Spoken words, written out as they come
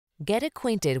Get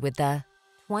acquainted with the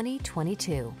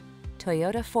 2022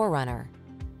 Toyota 4Runner.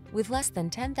 With less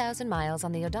than 10,000 miles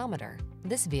on the odometer,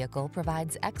 this vehicle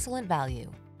provides excellent value.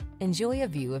 Enjoy a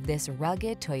view of this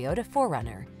rugged Toyota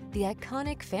 4Runner, the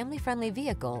iconic family-friendly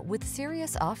vehicle with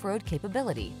serious off-road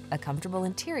capability, a comfortable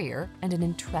interior, and an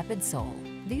intrepid soul.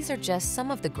 These are just some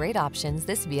of the great options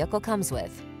this vehicle comes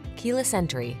with: keyless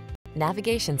entry,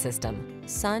 navigation system,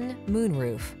 sun,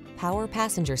 moonroof, power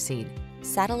passenger seat,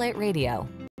 satellite radio,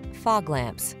 fog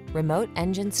lamps, remote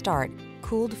engine start,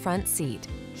 cooled front seat,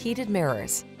 heated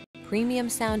mirrors, premium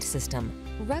sound system.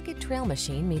 Rugged trail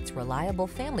machine meets reliable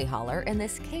family hauler in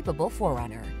this capable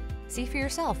 4Runner. See for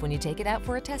yourself when you take it out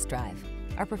for a test drive.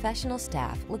 Our professional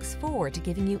staff looks forward to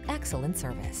giving you excellent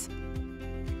service.